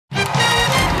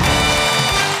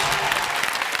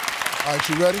All right,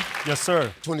 you ready? Yes,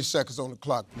 sir. 20 seconds on the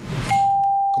clock, please.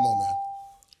 Come on, man.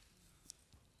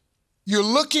 You're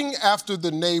looking after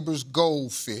the neighbor's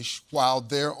goldfish while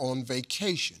they're on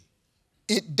vacation.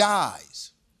 It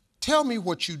dies. Tell me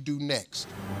what you do next.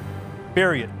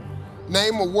 Bury it.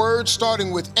 Name a word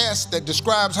starting with S that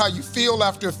describes how you feel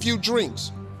after a few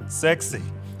drinks. Sexy.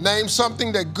 Name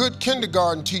something that good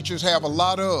kindergarten teachers have a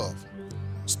lot of.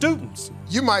 Students.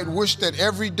 You might wish that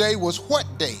every day was what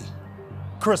day?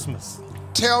 Christmas.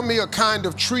 Tell me a kind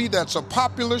of tree that's a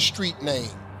popular street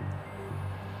name.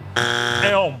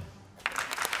 Elm.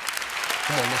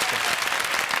 Come on, let's go.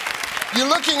 You're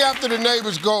looking after the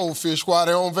neighbor's goldfish while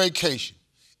they're on vacation.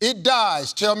 It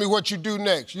dies. Tell me what you do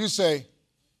next. You say,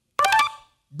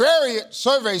 bury it,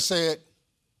 survey said.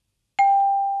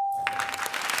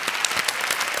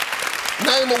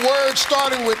 Name a word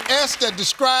starting with S that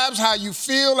describes how you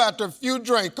feel after a few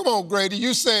drinks. Come on, Grady,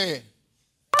 you said.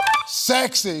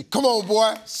 Sexy. Come on,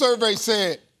 boy. Survey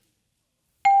said.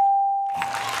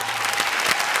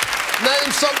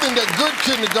 Name something that good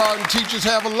kindergarten teachers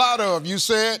have a lot of. You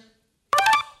said.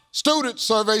 Students,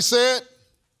 survey said.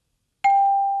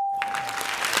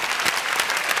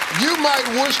 You might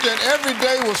wish that every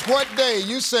day was what day?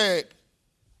 You said.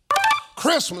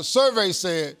 Christmas, survey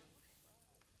said.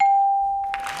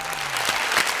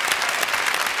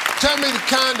 Tell me the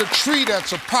kind of tree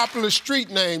that's a popular street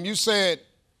name. You said.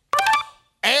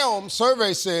 Elm,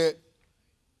 survey said.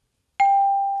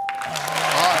 All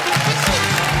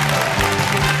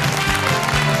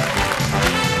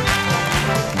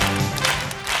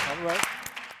right.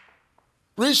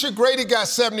 Risha, Grady got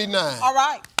 79. All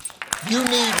right. You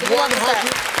need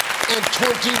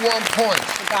 121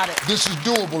 points. We got it. This is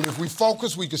doable. If we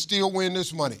focus, we can still win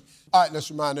this money. All right,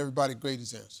 let's remind everybody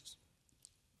Grady's answers.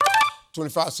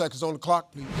 25 seconds on the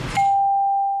clock, please.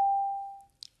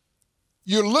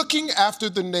 You're looking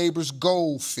after the neighbor's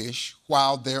goldfish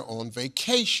while they're on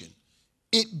vacation.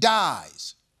 It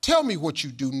dies. Tell me what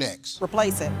you do next.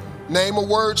 Replace it. Name a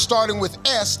word starting with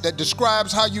S that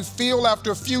describes how you feel after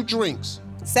a few drinks.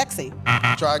 Sexy.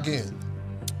 Try again.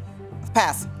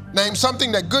 Pass. Name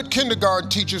something that good kindergarten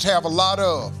teachers have a lot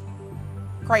of.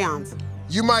 Crayons.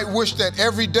 You might wish that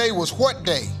every day was what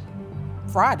day?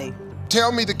 Friday.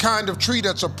 Tell me the kind of tree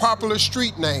that's a popular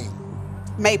street name.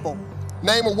 Maple.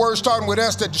 Name a word starting with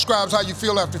S that describes how you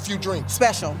feel after a few drinks.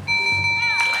 Special.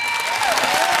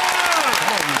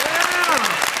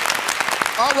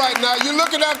 All right, now you're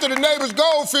looking after the neighbor's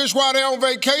goldfish while they're on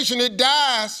vacation. It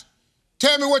dies.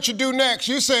 Tell me what you do next.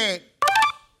 You said,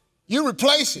 you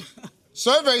replace it.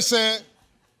 Survey said.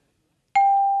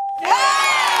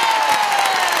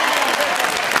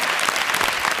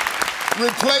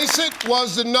 Replace it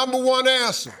was the #1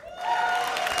 answer.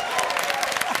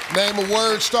 Name a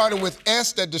word starting with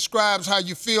S that describes how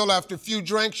you feel after a few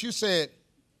drinks. You said,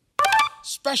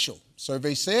 special.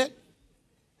 Survey said.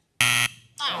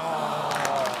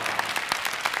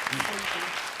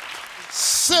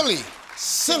 Silly.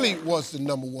 Silly was the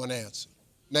 #1 answer.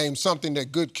 Name something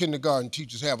that good kindergarten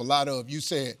teachers have a lot of. You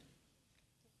said,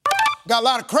 got a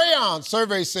lot of crayons,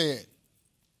 survey said.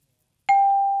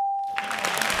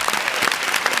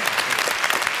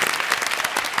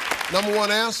 #1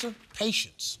 answer,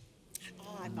 patience.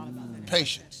 Oh, I thought about that.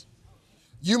 Patience.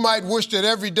 You might wish that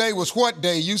every day was what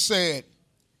day? You said,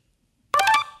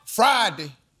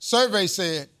 Friday, survey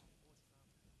said.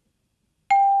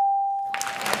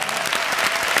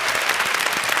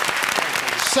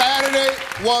 Saturday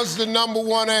was the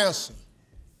 #1 answer.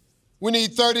 We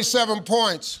need 37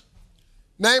 points.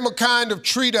 Name a kind of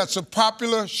tree that's a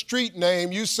popular street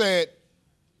name. You said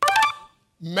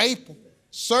maple.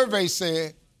 Survey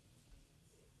said.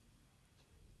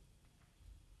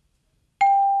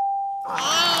 That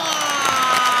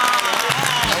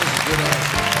was a good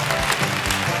answer.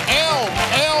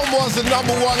 Elm was the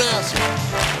 #1 answer.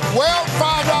 Well,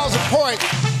 $5 a point,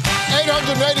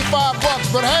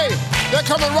 $885. But hey, they're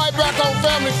coming right back on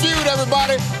Family Feud,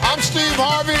 everybody. I'm Steve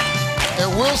Harvey,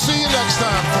 and we'll see you next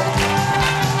time, folks.